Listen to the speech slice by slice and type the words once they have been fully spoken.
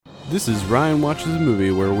This is Ryan Watches a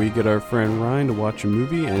Movie, where we get our friend Ryan to watch a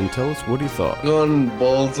movie and tell us what he thought. Going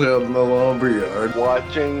balls out in the lumberyard,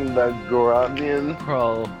 watching the Grunion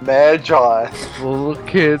crawl. Magi. Little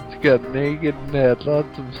kids got naked and had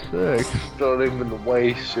lots of sex. Don't even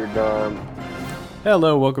waste your time.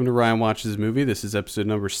 Hello, welcome to Ryan Watches a Movie. This is episode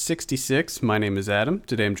number 66. My name is Adam.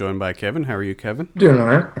 Today I'm joined by Kevin. How are you, Kevin? Doing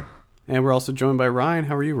alright. And we're also joined by Ryan.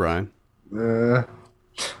 How are you, Ryan?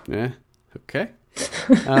 Yeah. Okay.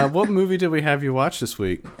 What movie did we have you watch this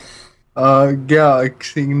week?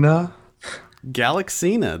 Galaxina.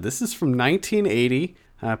 Galaxina. This is from 1980.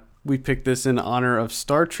 We picked this in honor of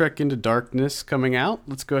Star Trek Into Darkness coming out.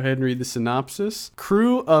 Let's go ahead and read the synopsis.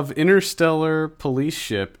 Crew of interstellar police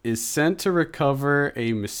ship is sent to recover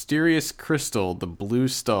a mysterious crystal, the Blue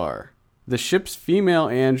Star. The ship's female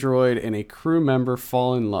android and a crew member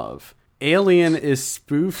fall in love. Alien is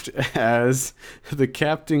spoofed as the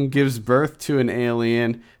captain gives birth to an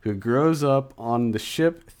alien who grows up on the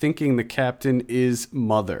ship thinking the captain is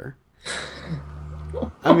mother.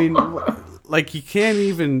 I mean, like, you can't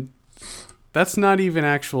even... That's not even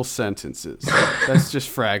actual sentences. That's just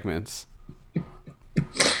fragments.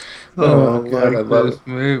 Oh, God, I love this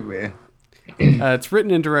movie. It's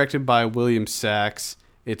written and directed by William Sachs.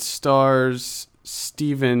 It stars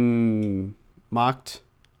Stephen Macht,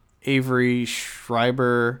 Avery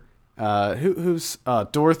Schreiber, who's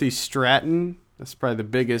Dorothy Stratton. That's probably the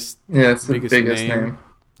biggest. Yeah, it's the biggest name.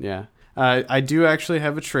 Yeah. I do actually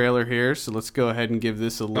have a trailer here, so let's go ahead and give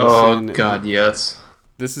this a listen. Oh, God, yes.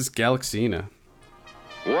 This is Galaxina.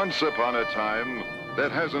 Once upon a time,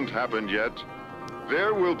 that hasn't happened yet,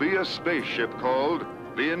 there will be a spaceship called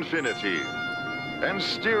the Infinity. And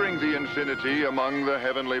steering the Infinity among the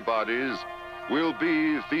heavenly bodies will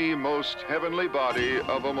be the most heavenly body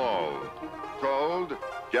of them all, called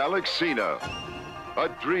Galaxina, a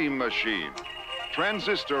dream machine,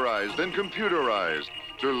 transistorized and computerized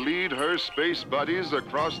to lead her space buddies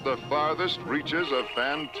across the farthest reaches of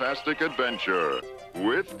fantastic adventure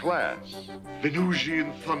with class.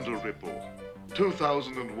 Venusian Thunder Ripple,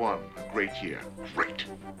 2001, a great year, great.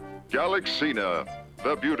 Galaxina,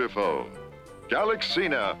 the beautiful.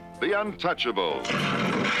 Galaxina, the untouchable.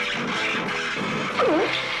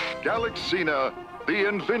 Galaxina, the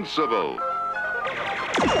invincible.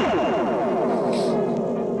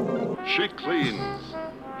 She cleans.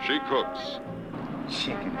 She cooks.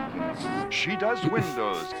 She does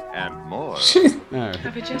windows and more.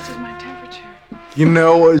 I've adjusted my temperature. You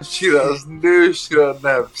know what she doesn't do? She doesn't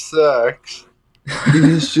have sex. She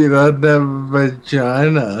doesn't have a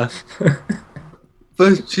vagina.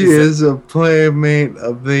 But she is a Playmate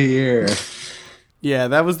of the Year. Yeah,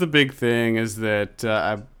 that was the big thing, is that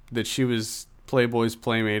that she was Playboy's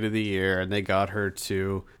Playmate of the Year, and they got her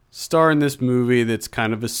to star in this movie that's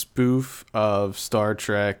kind of a spoof of Star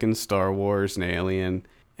Trek and Star Wars and Alien,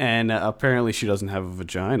 and apparently she doesn't have a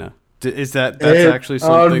vagina. That's actually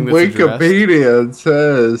something on that's Wikipedia it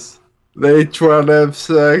says they try to have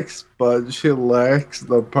sex, but she lacks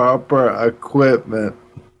the proper equipment.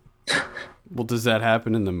 Well, does that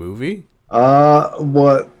happen in the movie?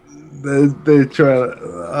 What they try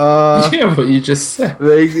to yeah, what you just said.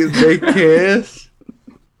 They kiss,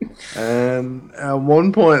 and at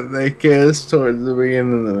one point they kiss towards the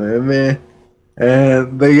beginning of the movie,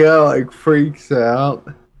 and the guy like freaks out,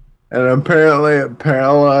 and apparently it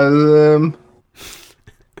paralyzes him.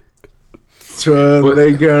 So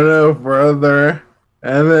they go no further,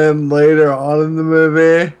 and then later on in the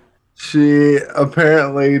movie, she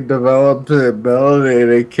apparently developed the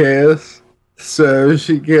ability to kiss, so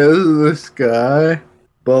she kisses this guy,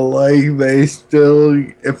 but like they still,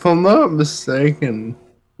 if I'm not mistaken,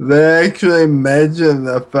 they actually mention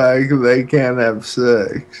the fact that they can't have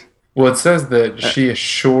sex. Well, it says that she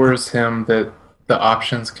assures him that the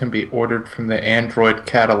options can be ordered from the Android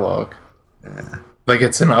catalog. Yeah. Like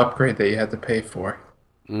it's an upgrade that you had to pay for.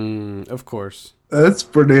 Of course. That's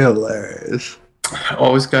pretty hilarious.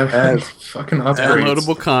 Always got to have fucking upgrades.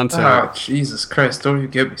 Downloadable content. Oh, Jesus Christ, don't even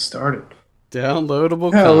get me started.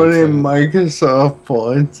 Downloadable How content. many Microsoft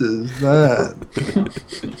points is that?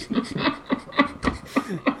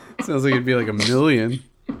 Sounds like it'd be like 1 million.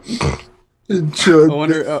 Should I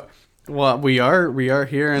wonder. Well, we are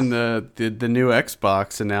hearing the new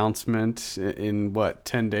Xbox announcement in what,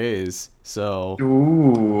 10 days. So,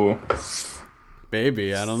 Ooh.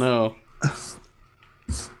 baby, I don't know.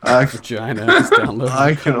 Vagina is I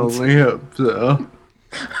downloadable can only hope so.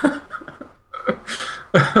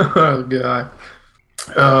 Oh, God.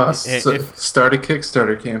 Start a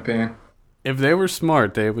Kickstarter campaign. If they were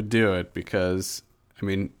smart, they would do it, because, I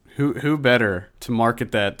mean, who better to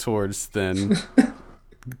market that towards than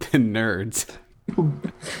nerds?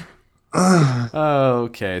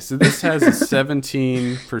 Okay, so this has a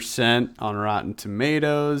 17% on Rotten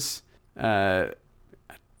Tomatoes. I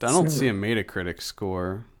don't see a Metacritic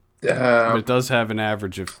score, but it does have an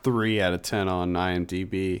average of 3 out of 10 on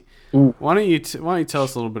IMDb. Why don't you tell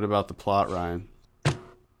us a little bit about the plot, Ryan?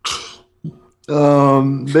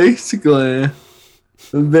 Basically,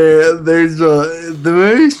 the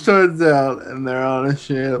movie starts out and they're on a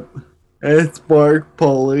ship. And it's Bark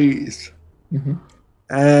Police. Mm-hmm.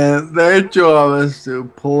 And their job is to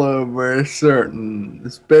pull over certain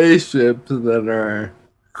spaceships that are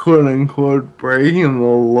quote unquote breaking the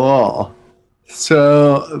law.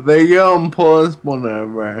 So they go and pull this one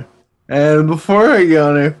over. And before I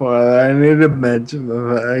go any farther, I need to mention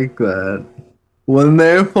the fact that when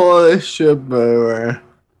they pull this ship over,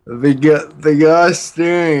 the guy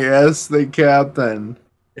steering asks the captain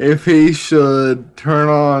if he should turn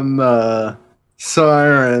on the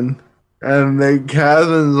siren. And the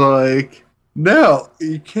captain's like, no,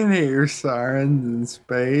 you can't hear sirens in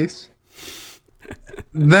space.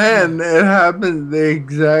 Then it happens, the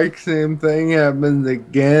exact same thing happens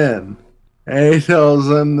again. And he tells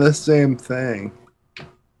them the same thing.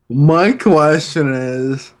 My question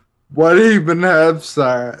is, why do you even have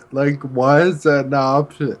sirens? Like, why is that an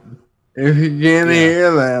option? If you can't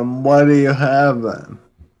hear them, why do you have them?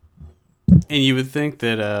 And you would think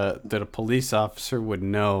that a police officer would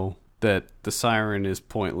know that the siren is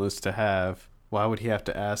pointless to have. Why would he have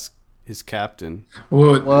to ask his captain?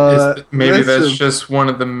 Well, maybe that's just one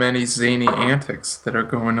of the many zany antics that are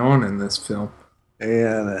going on in this film.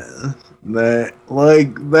 Yeah, that's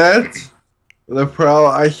the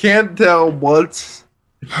problem. I can't tell what's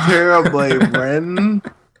terribly written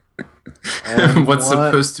and what's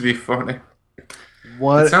supposed to be funny.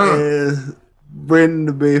 What is written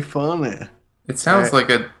to be funny? It sounds like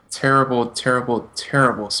a terrible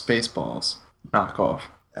Spaceballs knockoff.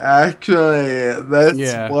 Actually,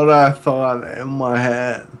 that's what I thought in my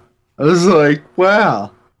head. I was like,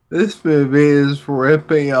 wow, this movie is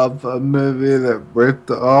ripping off a movie that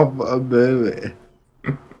ripped off a movie.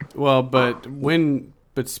 Well, but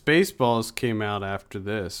Spaceballs came out after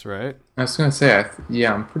this, right? I was gonna say,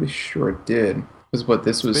 I'm pretty sure it did. Because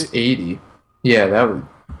this was 80. Yeah, that would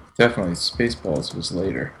definitely Spaceballs was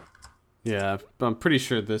later. Yeah, I'm pretty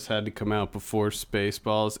sure this had to come out before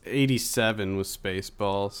Spaceballs. 87 was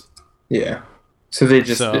Spaceballs. Yeah. So they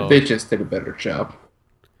just did a better job.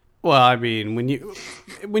 Well, I mean,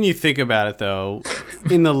 when you think about it though,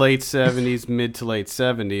 in the late 70s, mid to late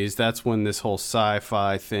 70s, that's when this whole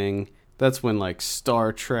sci-fi thing, that's when like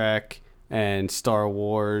Star Trek and Star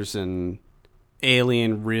Wars and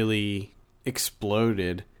Alien really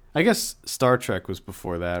exploded. I guess Star Trek was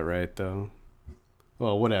before that, right though?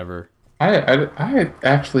 Well, whatever. I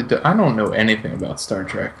actually I don't know anything about Star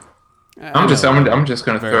Trek. I'm just going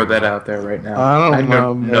to throw that out there right now. I don't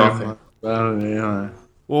know nothing about it either.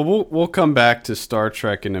 Well, we'll come back to Star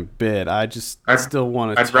Trek in a bit. I still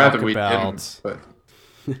want to talk rather about. We didn't, but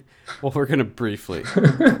well, we're gonna briefly.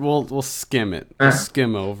 we'll skim it. We'll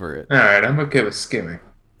skim over it. All right, I'm okay with skimming.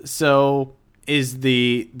 So, is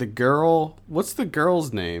the girl? What's the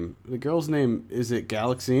girl's name? The girl's name, is it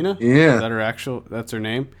Galaxina? Yeah. Is that that's her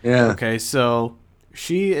name? Yeah. Okay, so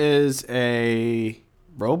she is a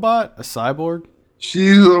robot, a cyborg.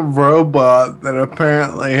 She's a robot that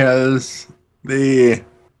apparently has the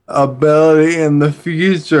ability in the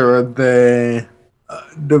future. They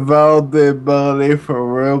develop the ability for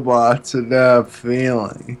robots to have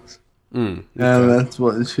feelings, Okay. and that's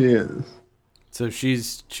what she is. So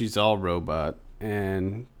she's all robot,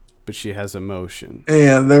 but she has emotion.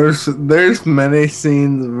 Yeah, there's many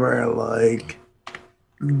scenes where like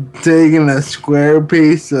taking a square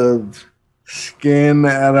piece of skin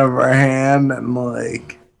out of her hand and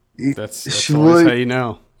like that's always how you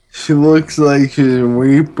know. She looks like she's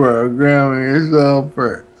reprogramming herself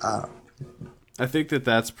for. I think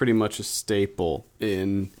that's pretty much a staple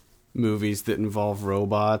in movies that involve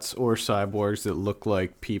robots or cyborgs that look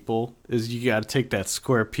like people. Is you got to take that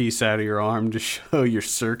square piece out of your arm to show your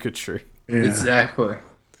circuitry. Yeah. Exactly.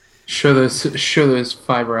 Show those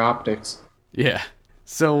fiber optics. Yeah.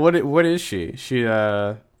 So what is she?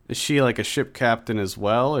 Is she like a ship captain as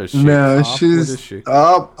well, or is she No, a cop? she's. What is she?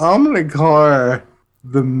 I'm gonna call her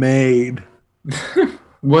the maid.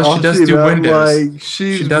 Well, she does do windows. Like,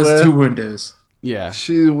 she does do windows. Yeah.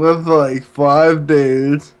 She's with like 5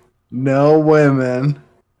 dudes, no women,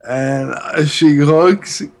 and she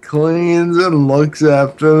cooks, cleans, and looks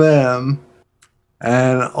after them,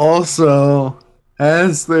 and also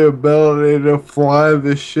has the ability to fly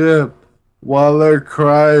the ship while they're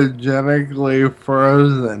cryogenically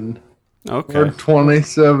frozen for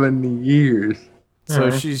 27 years. So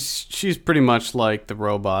Alright. she's pretty much like the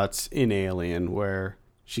robots in Alien, where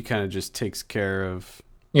she kind of just takes care of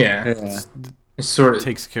Yeah. Yeah. It's sort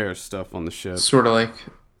of stuff on the ship. sort of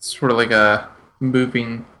like a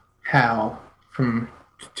moving HAL from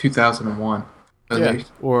 2001. Yeah,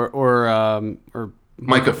 or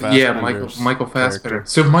Michael Fassbender's Fassbender. character.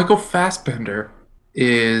 So Michael Fassbender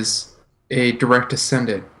is a direct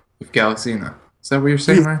descendant of Galaxina. Is that what you're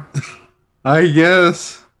saying, Ryan? I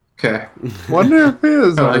guess. Okay. Wonder if he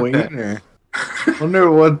was I a like that. wiener.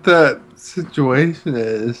 Wonder what that situation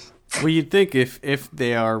is. Well, you'd think if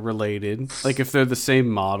they are related, like if they're the same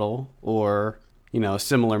model or, a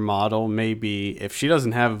similar model, maybe if she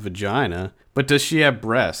doesn't have a vagina, but does she have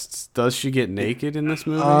breasts? Does she get naked in this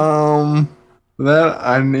movie? That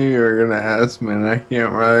I knew you were gonna ask me, and I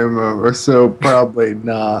can't really remember, so probably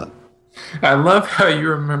not. I love how you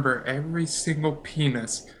remember every single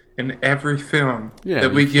penis in every film Yeah,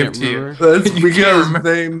 that we you give can't to you. remember? That's You can't because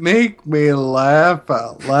remember. they make me laugh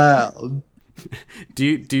out loud.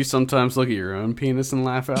 Do you sometimes look at your own penis and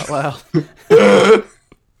laugh out loud?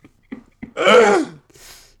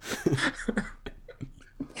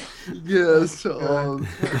 Yes. Well,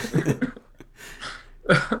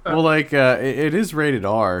 like it is rated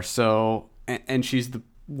R, so and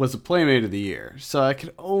was a Playmate of the Year, so I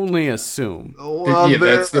could only assume. Well, Yeah,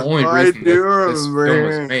 that's the only reason that this film was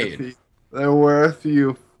remember made. there were a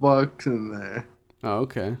few fucks in there. Oh,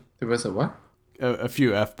 okay. There was a what? A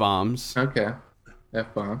few F-bombs. Okay.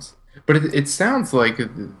 F-bombs. But it sounds like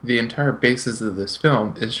the entire basis of this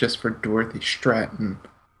film is just for Dorothy Stratton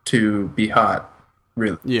to be hot.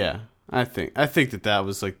 Really. Yeah, I think that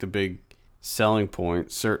was like the big selling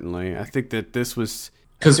point. Certainly, I think that this was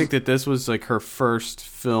like her first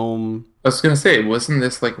film. I was going to say, wasn't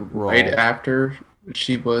this like right Role. after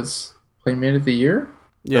she was Playmate of the Year?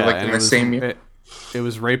 Yeah, Or, like and in it the was- same year? It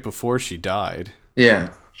was right before she died.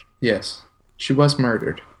 Yeah. Yes. She was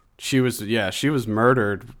murdered. She was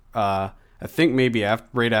murdered. I think maybe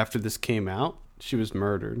right after this came out, she was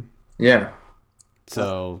murdered. Yeah.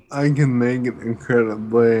 So I can make an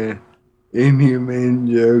incredibly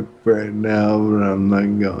inhumane joke right now, but I'm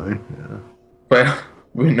not going to. Well,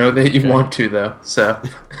 we know that you want to, though, so.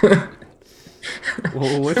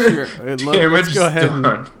 well, what's your? Let's go ahead.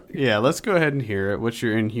 Done. Let's go ahead and hear it. What's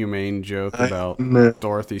your inhumane joke about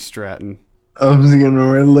Dorothy Stratton? I was going to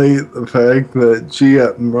relate the fact that she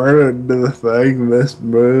got murdered to the fact this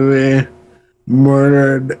movie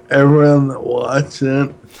murdered everyone that watched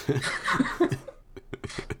it.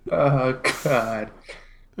 Oh, God.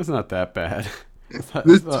 It's not that bad. This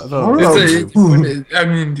horrible. I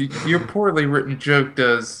mean, your poorly written joke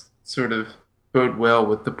does sort of bode well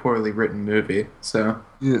with the poorly written movie, so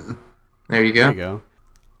Yeah. there you go. There you go.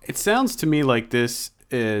 It sounds to me like this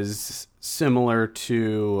is similar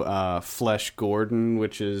to Flesh Gordon,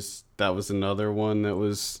 that was another one that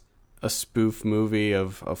was a spoof movie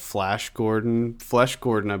of Flash Gordon. Flesh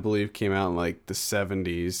Gordon, I believe, came out in like the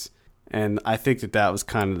 70s. And I think that was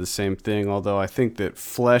kind of the same thing, although I think that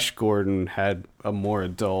Flesh Gordon had a more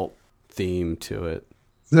adult theme to it.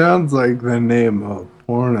 Sounds like the name of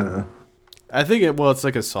porno. I think it's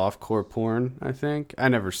like a softcore porn, I think. I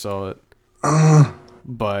never saw it.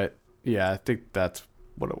 But yeah, I think that's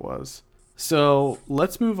what it was. So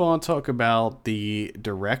let's move on, talk about the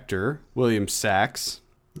director, William Sachs.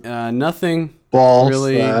 Nothing Ball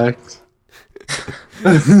really. sacks.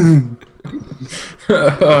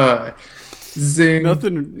 Zing.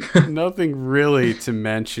 Nothing really to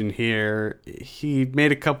mention here. He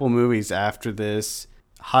made a couple movies after this.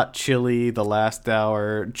 Hot Chili, The Last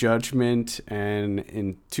Hour, Judgment, and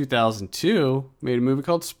in 2002 made a movie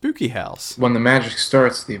called Spooky House. When the magic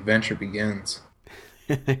starts, the adventure begins.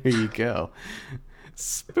 There you go.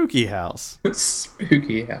 Spooky House.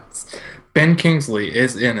 Spooky House. Ben Kingsley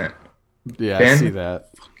is in it. Yeah, I Ben? see that.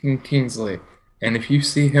 Fucking Kingsley. And if you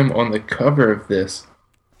see him on the cover of this,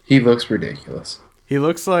 he looks ridiculous. He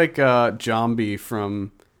looks like Jambi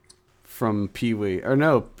from Pee-wee. Or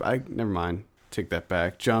no, never mind. Take that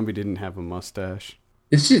back. Jambi didn't have a mustache.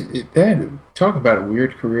 It's just talk about a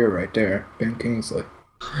weird career right there, Ben Kingsley.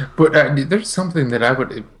 But there's something that I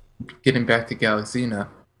would, getting back to Galaxina.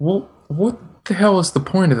 Well, what the hell is the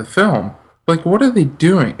point of the film? Like, what are they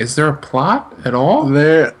doing? Is there a plot at all?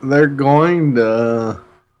 They're going to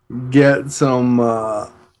get some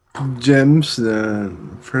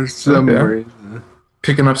gemstone for some Okay. reason.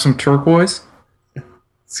 Picking up some turquoise?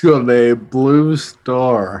 It's called a blue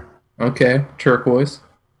star. Okay, turquoise.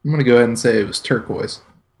 I'm gonna go ahead and say it was turquoise.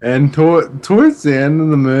 And towards the end of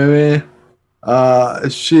the movie,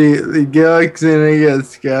 the Galaxina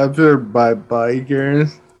gets captured by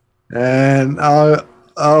bikers, and I'll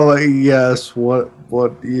let you guess what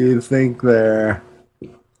what you think they're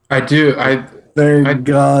I do. they're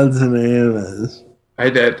God's names. I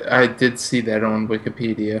did see that on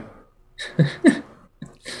Wikipedia.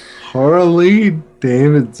 Harley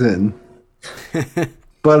Davidson.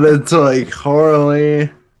 But it's like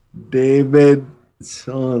Harley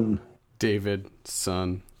Davidson. David,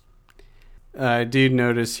 son. I do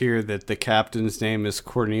notice here that the captain's name is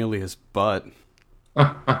Cornelius Butt.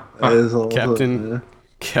 That is also,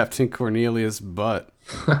 Captain Cornelius Butt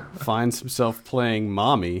finds himself playing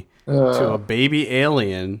mommy to a baby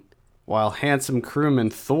alien, while handsome crewman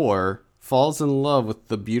Thor falls in love with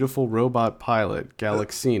the beautiful robot pilot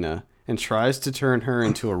Galaxina and tries to turn her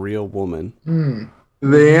into a real woman.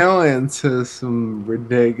 The alien says some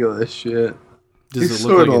ridiculous shit. Does it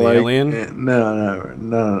look like an alien?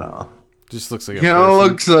 No. Just looks like a kind of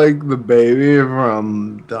looks like the baby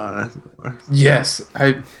from Dinosaur. Yes,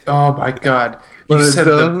 oh my god! But You it said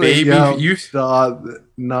the doesn't baby. count You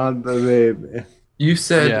not the baby. you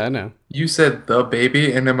said Yeah, I know. You said the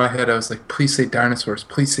baby, and in my head I was like, please say dinosaurs,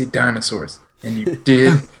 please say dinosaurs, and you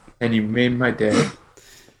did, and you made my day.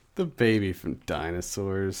 The baby from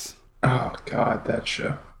Dinosaurs. Oh god, that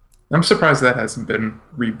show! I'm surprised that hasn't been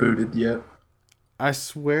rebooted yet. I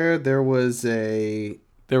swear there was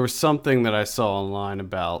something that I saw online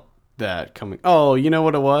about that coming. Oh, you know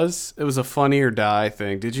what it was? It was a Funny or Die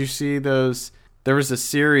thing. Did you see those? There was a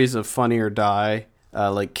series of Funny or Die,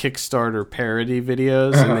 like Kickstarter parody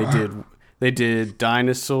videos, and they did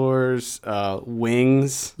dinosaurs,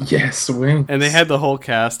 Wings. Yes, Wings. And they had the whole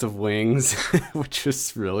cast of Wings, which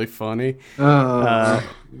was really funny. And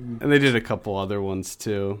they did a couple other ones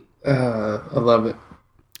too. I love it.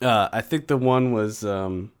 I think the one was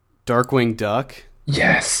Darkwing Duck.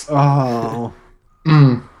 Yes. Oh.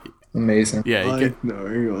 Amazing. Yeah, you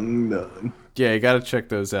got to check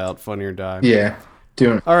those out. Funny or Die. Yeah,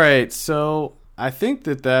 doing it. All right, so I think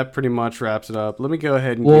that pretty much wraps it up. Let me go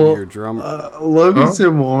ahead and give you your drum. Let me say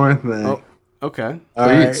one more thing. Oh, okay.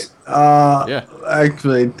 Please. Yeah.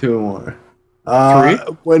 Actually, two more. 3?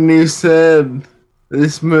 When you said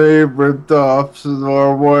this movie ripped off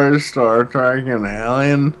Star Wars, Star Trek, and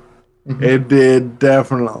Alien, it did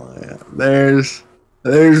definitely.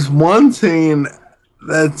 There's one scene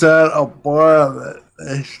that's at a bar that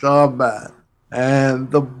they stop at, and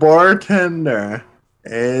the bartender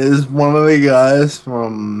is one of the guys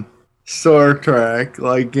from Star Trek.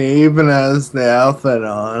 Like, he even has the outfit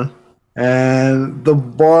on, and the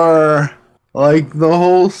bar, like, the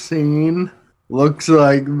whole scene looks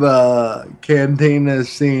like the cantina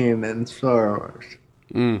scene in Star Wars.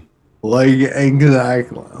 Like,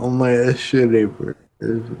 exactly. Only a shitty version.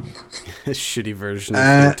 A shitty version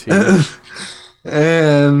of 13.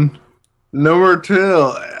 And number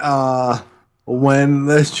 2, when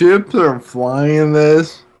the ships are flying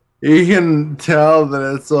this, you can tell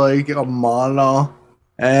that it's like a model,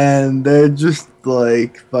 and they're just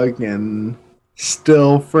like fucking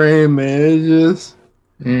still frame images.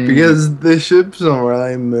 Because the ships don't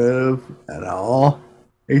really move at all,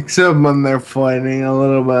 except when they're fighting a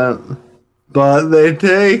little bit. But they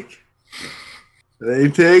take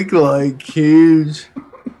like huge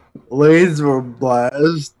laser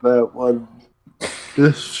blasts that would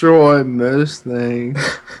destroy most things.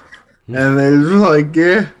 And they're just like,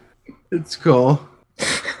 yeah, it's cool.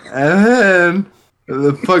 And then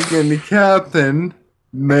the fucking captain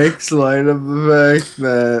makes light of the fact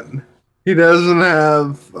that he doesn't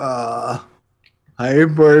have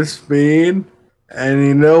hyper speed. And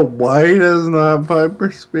you know why he doesn't have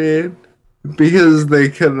hyper speed? Because they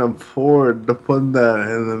couldn't afford to put that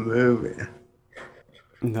in the movie.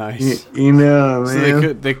 Nice. You know what I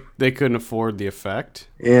mean? So they couldn't afford the effect?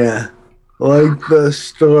 Yeah. Like the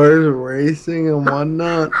stars racing and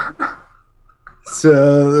whatnot.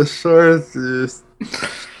 So the stars just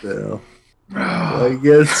still. Like,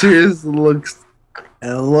 it seriously looks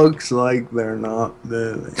like they're not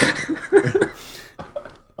moving.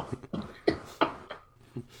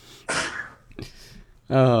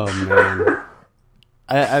 Oh, man.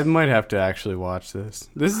 I might have to actually watch this.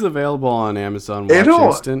 This is available on Amazon Watch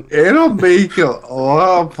Instant. It'll make a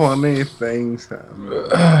lot of funny things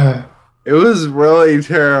happen. It was really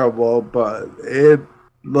terrible, but it,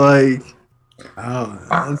 like,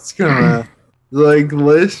 it's gonna, like,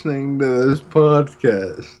 listening to this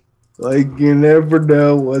podcast. Like, you never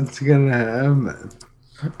know what's gonna happen.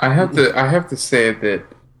 I have to say that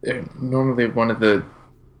normally one of the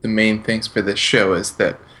main things for this show is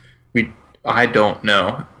that I don't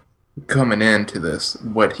know coming into this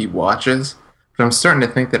what he watches, but I'm starting to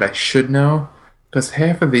think that I should know, because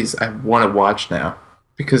half of these I want to watch now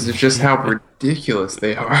because it's just how ridiculous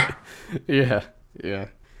they are. Yeah.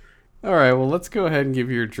 All right, well, let's go ahead and give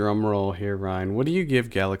you your drum roll here, Ryan. What do you give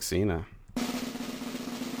Galaxina?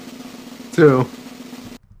 2.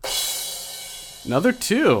 Another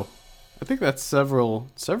 2. I think that's several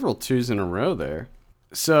 2s in a row there.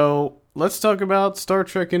 So let's talk about Star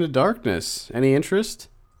Trek Into Darkness. Any interest?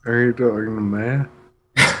 Are you talking to me?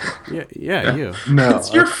 Yeah, you. No.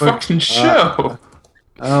 It's your fucking show.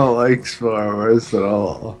 I don't like Star Wars at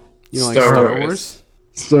all. You don't Star like Star Wars. Wars?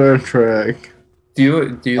 Star Trek. Do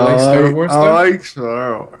you like Star Wars? I Though? like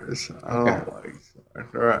Star Wars. I don't like Star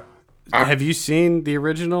Trek. Have you seen the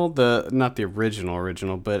original? Not the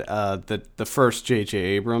original, but the first J.J.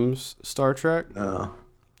 Abrams Star Trek? No.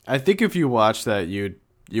 I think if you watch that, you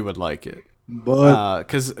would like it. But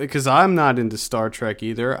Because I'm not into Star Trek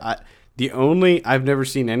either. I've never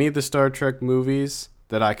seen any of the Star Trek movies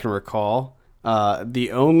that I can recall. I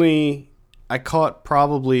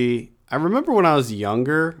remember when I was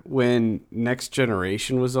younger, when Next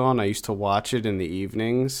Generation was on, I used to watch it in the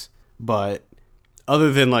evenings. But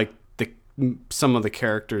other than like some of the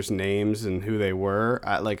characters' names and who they were,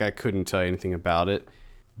 I couldn't tell you anything about it.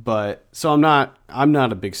 But so I'm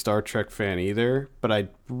not a big Star Trek fan either. But I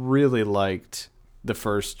really liked the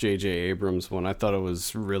first J.J. Abrams one. I thought it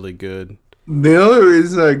was really good. the only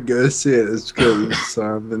reason I go see it is because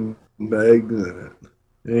Simon Begg's in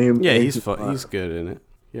it. Yeah, he's good in it.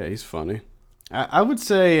 Yeah, he's funny. I would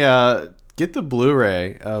say get the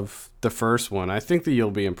Blu-ray of the first one. I think that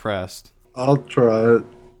you'll be impressed. I'll try it.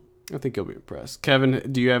 I think you'll be impressed. Kevin,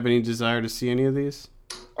 do you have any desire to see any of these?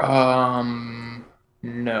 No.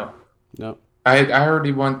 No. I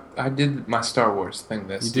did my Star Wars thing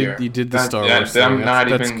this year. You did the Star Wars thing.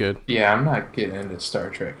 That's good. Yeah, I'm not getting into Star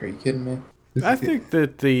Trek. Are you kidding me? I think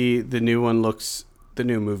that the new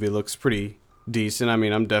movie looks pretty decent. I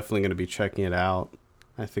mean, I'm definitely going to be checking it out.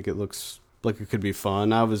 I think it looks like it could be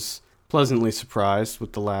fun. I was pleasantly surprised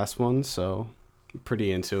with the last one, so I'm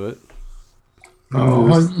pretty into it.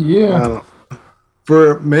 Oh, yeah.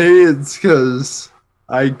 For me, it's because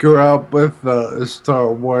I grew up with the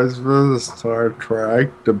Star Wars versus Star Trek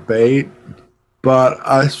debate, but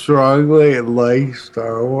I strongly like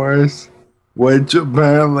Star Wars, which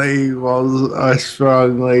apparently equals I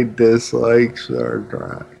strongly dislike Star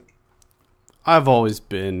Trek. I've always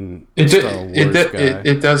been a Star Wars guy.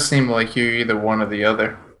 It does seem like you're either one or the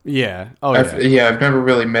other. Yeah. Oh, yeah. I've never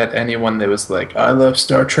really met anyone that was like, I love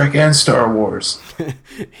Star Trek and Star Wars.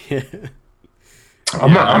 Yeah.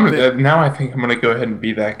 Now I think I'm going to go ahead and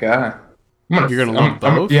be that guy. You're going to love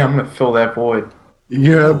both? I'm going to fill that void.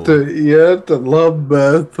 You have to love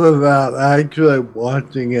both without actually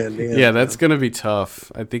watching it. Yeah, that's going to be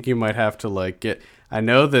tough. I think you might have to get... I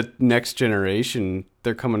know that Next Generation,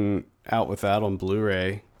 they're coming out with that on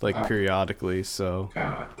Blu-ray periodically, so...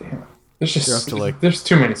 God damn. There's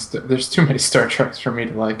too many Star Treks for me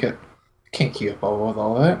to like it. I can't keep up with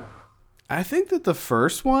all that. I think that the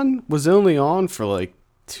first one was only on for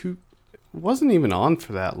two... It wasn't even on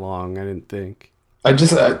for that long, I didn't think. I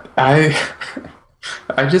just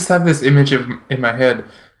have this image in my head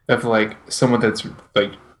of someone that's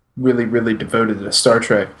really, really devoted to Star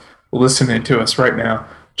Trek listening to us right now,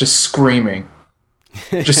 just screaming.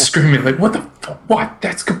 Just screaming what the what?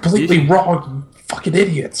 That's completely wrong, you fucking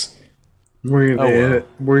idiots. We're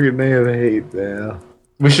gonna hate that.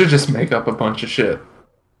 We should just make up a bunch of shit.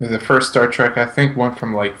 The first Star Trek, I think, went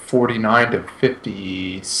from 49 to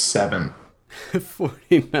 57.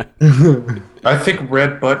 49. I think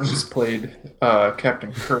Red Buttons played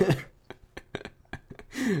Captain Kirk.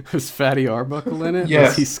 Was Fatty Arbuckle in it?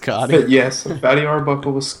 Yes. Was he Scotty? Yes, Fatty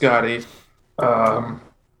Arbuckle was Scotty.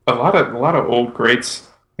 A lot of old greats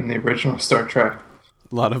in the original Star Trek.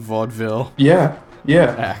 A lot of vaudeville. Yeah.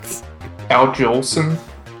 Acts. Al Jolson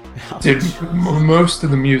did most of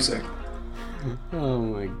the music. Oh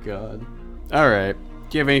my god. Alright.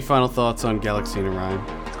 Do you have any final thoughts on Galaxina, Ryan?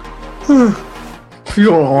 If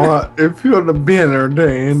you want to be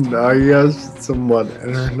entertained, I guess it's somewhat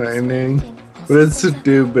entertaining. But it's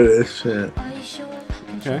stupid as shit.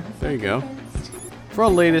 Okay, there you go. For our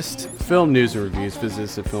latest film news and reviews, visit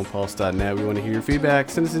us at filmpulse.net. We want to hear your feedback.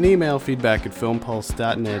 Send us an email.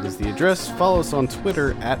 feedback@filmpulse.net is the address. Follow us on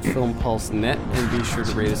Twitter @filmpulsenet, and be sure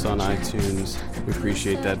to rate us on iTunes. We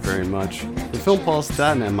appreciate that very much. For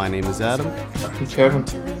filmpulse.net, my name is Adam. I'm Kevin.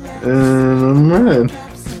 And I'm Ryan.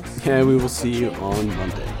 And we will see you on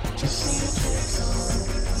Monday.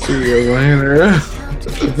 See you later.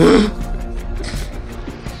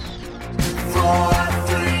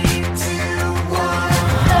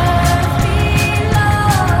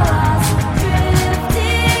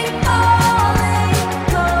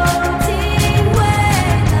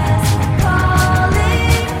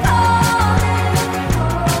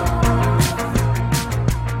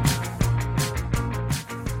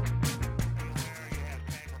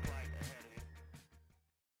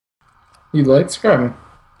 You like Scrubbing?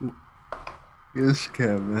 Yes,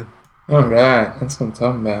 Kevin. Alright, that's what I'm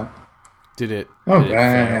talking about. Did it? All did it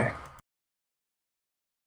fail? right.